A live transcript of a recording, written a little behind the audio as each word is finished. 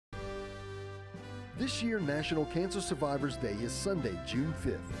This year, National Cancer Survivors Day is Sunday, June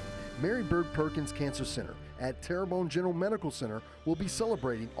 5th. Mary Bird Perkins Cancer Center at Terrebonne General Medical Center will be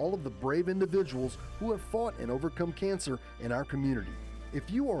celebrating all of the brave individuals who have fought and overcome cancer in our community.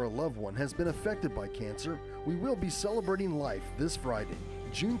 If you or a loved one has been affected by cancer, we will be celebrating life this Friday,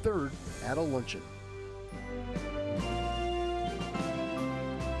 June 3rd, at a luncheon.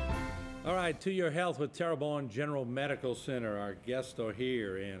 All right, To Your Health with Terrebonne General Medical Center. Our guests are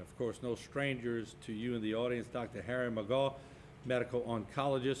here, and of course, no strangers to you in the audience, Dr. Harry McGaw, medical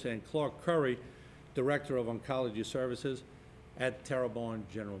oncologist, and Clarke Currie, Director of Oncology Services at Terrebonne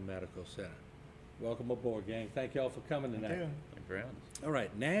General Medical Center. Welcome aboard, gang. Thank you all for coming tonight. Thank you. Thank you for having us. All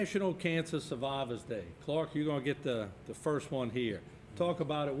right, National Cancer Survivors Day. Clarke, you're going to get the first one here. Talk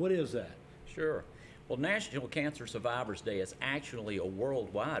about it. What is that? Sure. Well, National Cancer Survivors Day is actually a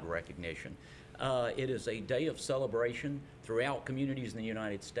worldwide recognition. It is a day of celebration throughout communities in the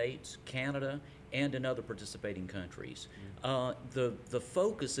United States, Canada, and in other participating countries. The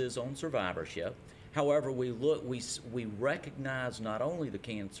focus is on survivorship. However, we recognize not only the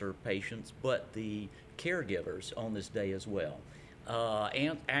cancer patients, but the caregivers on this day as well.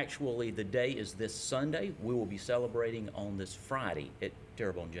 And actually, the day is this Sunday. We will be celebrating on this Friday at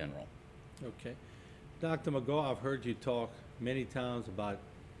Terrebonne General. Okay. Dr. McGaw, I've heard you talk many times about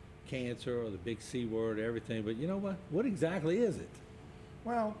cancer or the big C word, everything, but you know what? What exactly is it?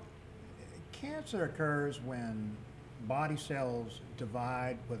 Well, cancer occurs when body cells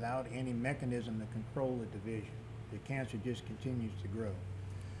divide without any mechanism to control the division. The cancer just continues to grow.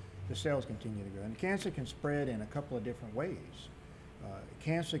 The cells continue to grow. And cancer can spread in a couple of different ways.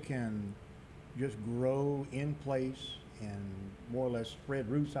 Cancer can just grow in place and more or less spread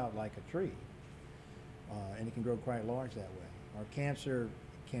roots out like a tree. And it can grow quite large that way. Or cancer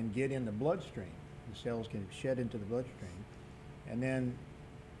can get in the bloodstream. The cells can shed into the bloodstream. And then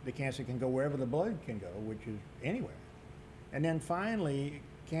the cancer can go wherever the blood can go, which is anywhere. And then finally,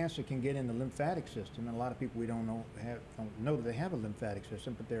 cancer can get in the lymphatic system. And a lot of people we don't know that they have a lymphatic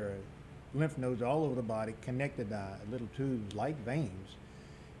system, but there are lymph nodes all over the body connected by little tubes like veins.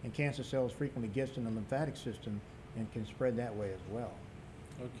 And cancer cells frequently gets in the lymphatic system and can spread that way as well.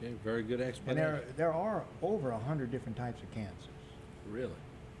 Okay, very good explanation. And there are over 100 different types of cancers. Really?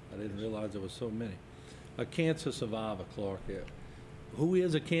 I didn't realize there were so many. A cancer survivor, Clarke. Who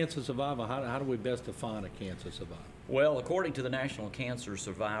is a cancer survivor? How do we best define a cancer survivor? Well, according to the National Cancer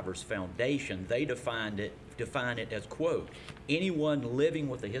Survivors Foundation, they define it as, quote, anyone living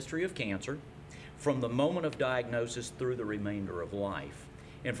with a history of cancer from the moment of diagnosis through the remainder of life.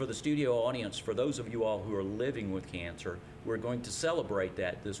 And for the studio audience, for those of you all who are living with cancer, we're going to celebrate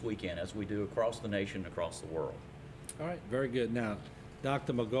that this weekend as we do across the nation, across the world. All right, very good. Now,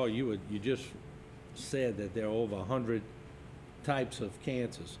 Dr. McGaw, you just said that there are over 100 types of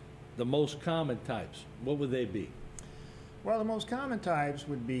cancers. The most common types, what would they be? Well, the most common types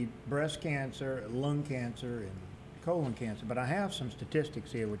would be breast cancer, lung cancer, and colon cancer. But I have some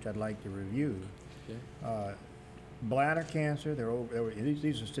statistics here which I'd like to review. Okay. Bladder cancer,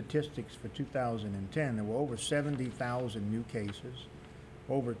 these are statistics for 2010. There were over 70,000 new cases,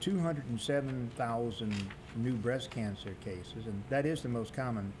 over 207,000 new breast cancer cases, and that is the most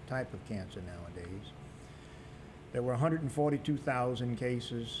common type of cancer nowadays. There were 142,000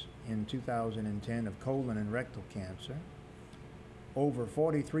 cases in 2010 of colon and rectal cancer, over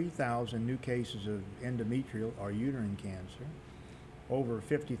 43,000 new cases of endometrial or uterine cancer, over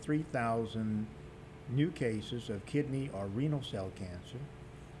 53,000 new cases of kidney or renal cell cancer,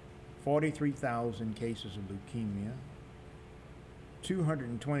 43,000 cases of leukemia,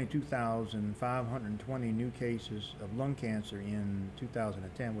 222,520 new cases of lung cancer in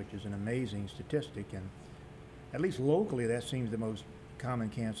 2010, which is an amazing statistic, and at least locally that seems the most common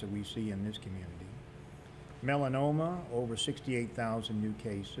cancer we see in this community. Melanoma, over 68,000 new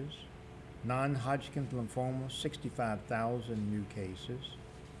cases. Non-Hodgkin's lymphoma, 65,000 new cases.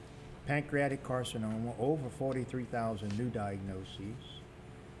 Pancreatic carcinoma, over 43,000 new diagnoses.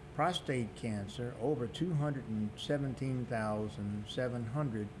 Prostate cancer, over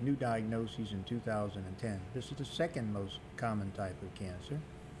 217,700 new diagnoses in 2010. This is the second most common type of cancer.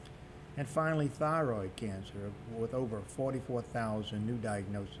 And finally, thyroid cancer, with over 44,000 new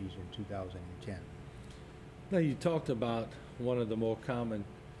diagnoses in 2010. Now, you talked about one of the more common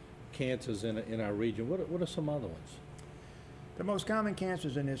cancers in our region. What are some other ones? The most common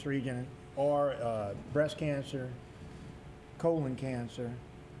cancers in this region are breast cancer, colon cancer,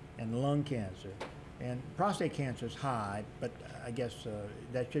 and lung cancer. And prostate cancer is high, but I guess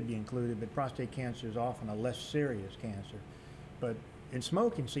that should be included, but prostate cancer is often a less serious cancer. But and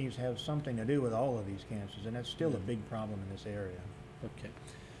smoking seems to have something to do with all of these cancers, and that's still a big problem in this area. Okay.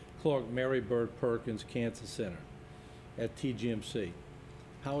 Clarke Mary Bird Perkins Cancer Center at TGMC.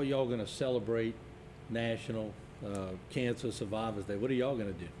 How are y'all going to celebrate National Cancer Survivors Day? What are y'all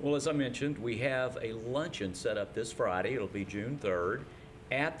going to do? Well, as I mentioned, we have a luncheon set up this Friday. It'll be June 3rd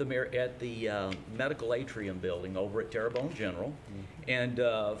at the Medical Atrium building over at Terrebonne General. And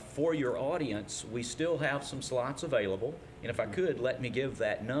for your audience, we still have some slots available. And if I could, let me give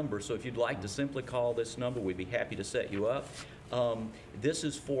that number. So if you'd like to simply call this number, we'd be happy to set you up. This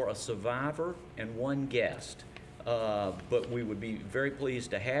is for a survivor and one guest, but we would be very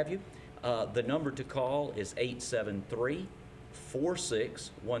pleased to have you. The number to call is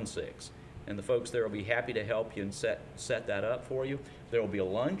 873-4616. And the folks there will be happy to help you and set that up for you. There will be a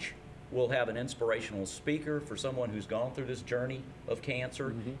lunch. We'll have an inspirational speaker for someone who's gone through this journey of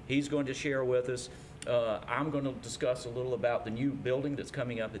cancer. He's going to share with us. I'm going to discuss a little about the new building that's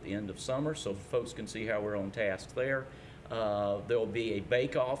coming up at the end of summer so folks can see how we're on task there. There will be a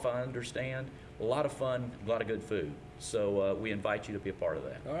bake-off, I understand. A lot of fun, a lot of good food. So we invite you to be a part of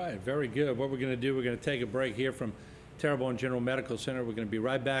that. All right, very good. What we're going to do, we're going to take a break here from Terrebonne General Medical Center. We're going to be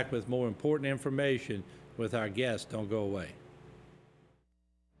right back with more important information with our guests. Don't go away.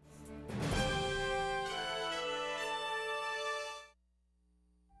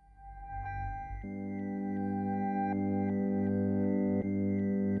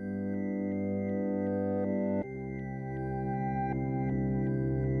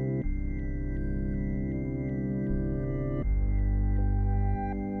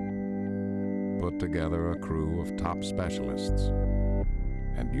 Put together a crew of top specialists,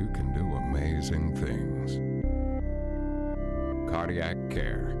 and you can do amazing things. Cardiac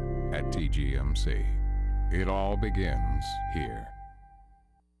care at TGMC. It all begins here.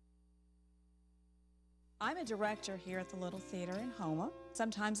 I'm a director here at the Little Theater in Houma.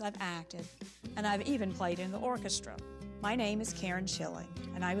 Sometimes I've acted, and I've even played in the orchestra. My name is Karen Schilling,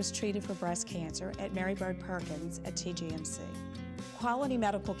 and I was treated for breast cancer at Mary Bird Perkins at TGMC. Quality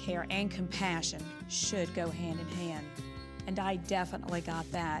medical care and compassion should go hand in hand, and I definitely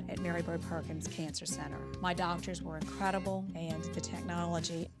got that at Mary Bird Perkins Cancer Center. My doctors were incredible, and the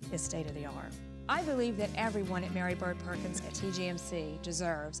technology is state-of-the-art. I believe that everyone at Mary Bird Perkins at TGMC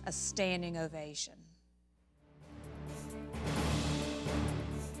deserves a standing ovation.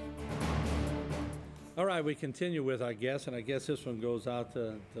 All right, we continue with our guests, and I guess this one goes out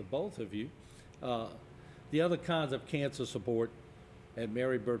to both of you. The other kinds of cancer support at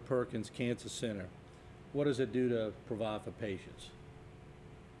Mary Bird Perkins Cancer Center, what does it do to provide for patients?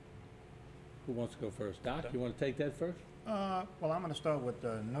 Who wants to go first? Doc, you want to take that first? Well, I'm going to start with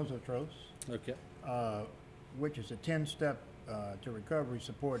Nosotros, Okay. which is a 10-step to recovery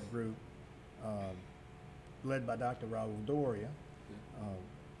support group led by Dr. Raul Doria.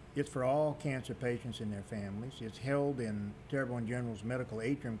 It's for all cancer patients and their families. It's held in Terrebonne General's Medical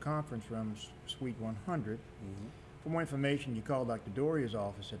Atrium Conference Room, Suite 100. For more information, you call Dr. Doria's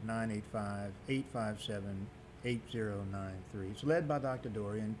office at 985-857-8093. It's led by Dr.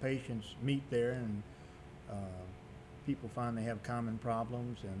 Doria, and patients meet there, and people find they have common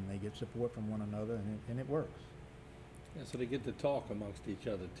problems, and they get support from one another, and it works. Yeah, so they get to talk amongst each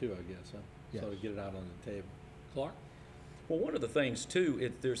other too, I guess, huh? Yes. So to get it out on the table. Clarke? Well, one of the things,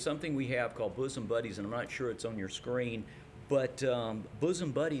 too, there's something we have called Bosom Buddies, and I'm not sure it's on your screen, but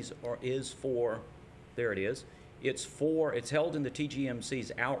Bosom Buddies is for, there it is, it's held in the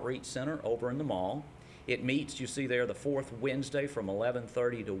TGMC's Outreach Center over in the mall. It meets, you see there, the fourth Wednesday from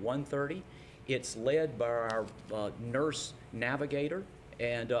 11:30 to 1:30. It's led by our nurse navigator,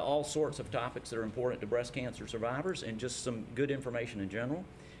 and all sorts of topics that are important to breast cancer survivors, and just some good information in general.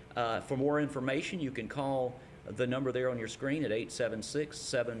 For more information, you can call the number there on your screen at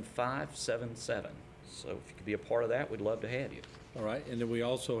 876-7577. So if you could be a part of that, we'd love to have you. All right, and then we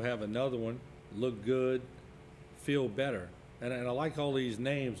also have another one, Look Good, Feel Better. And I like all these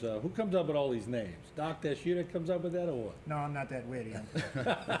names. Who comes up with all these names? Doc, that's you that comes up with that, or what? No, I'm not that witty.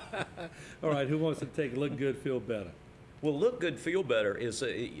 All right, who wants to take Look Good, Feel Better? Well, Look Good, Feel Better is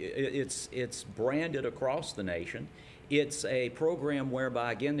it's branded across the nation. It's a program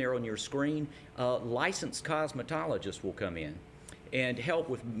whereby, again, there on your screen, licensed cosmetologists will come in and help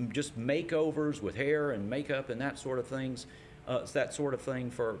with just makeovers with hair and makeup and that sort of things. That sort of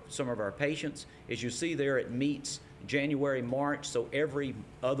thing for some of our patients. As you see there, it meets January, March, so every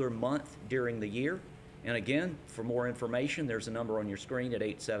other month during the year. And again, for more information, there's a number on your screen at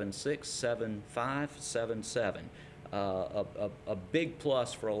 876-7577. A big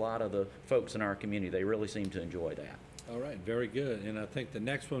plus for a lot of the folks in our community. They really seem to enjoy that. All right, very good. And I think the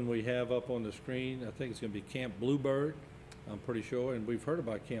next one we have up on the screen, I think it's going to be Camp Bluebird, I'm pretty sure, and we've heard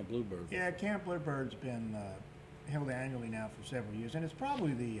about Camp Bluebird. Yeah, Camp Bluebird's been held annually now for several years, and it's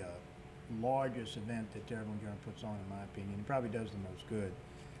probably the largest event that Terrebonne Journal puts on, in my opinion. It probably does the most good.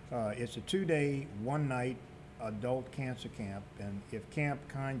 It's a 2-day, 1-night adult cancer camp, and if camp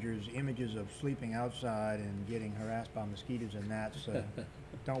conjures images of sleeping outside and getting harassed by mosquitoes and gnats,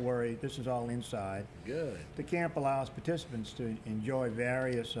 don't worry, this is all inside. Good. The camp allows participants to enjoy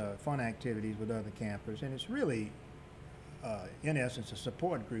various fun activities with other campers, and it's really, in essence, a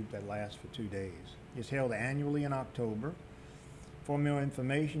support group that lasts for 2 days. It's held annually in October. For more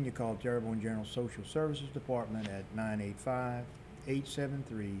information, you call Terrebonne General Social Services Department at 985-873-4080.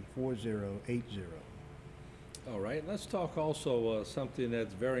 All right, let's talk also something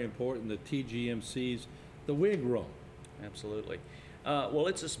that's very important, the TGMC's, the wig room. Absolutely. Well,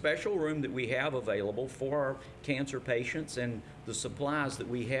 it's a special room that we have available for our cancer patients, and the supplies that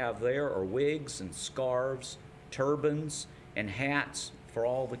we have there are wigs and scarves, turbans, and hats for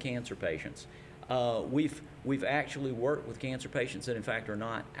all the cancer patients. We've actually worked with cancer patients that in fact are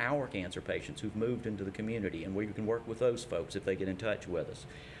not our cancer patients who've moved into the community, and we can work with those folks if they get in touch with us.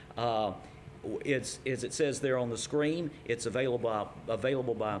 As it says there on the screen, it's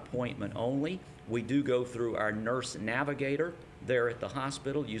available by appointment only. We do go through our nurse navigator there at the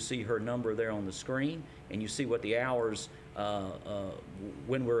hospital. You see her number there on the screen, and you see what the hours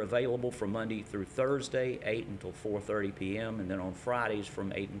when we're available from Monday through Thursday, 8 until 4:30 p.m., and then on Fridays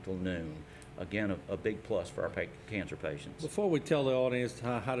from 8 until noon. Again, a big plus for our cancer patients. Before we tell the audience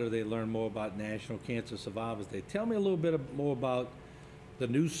how do they learn more about National Cancer Survivors Day, tell me a little bit more about the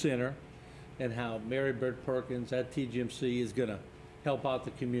new center and how Mary Bird Perkins at TGMC is going to help out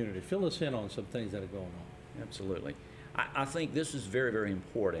the community. Fill us in on some things that are going on. Absolutely. I think this is very, very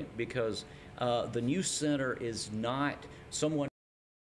important because the new center is not someone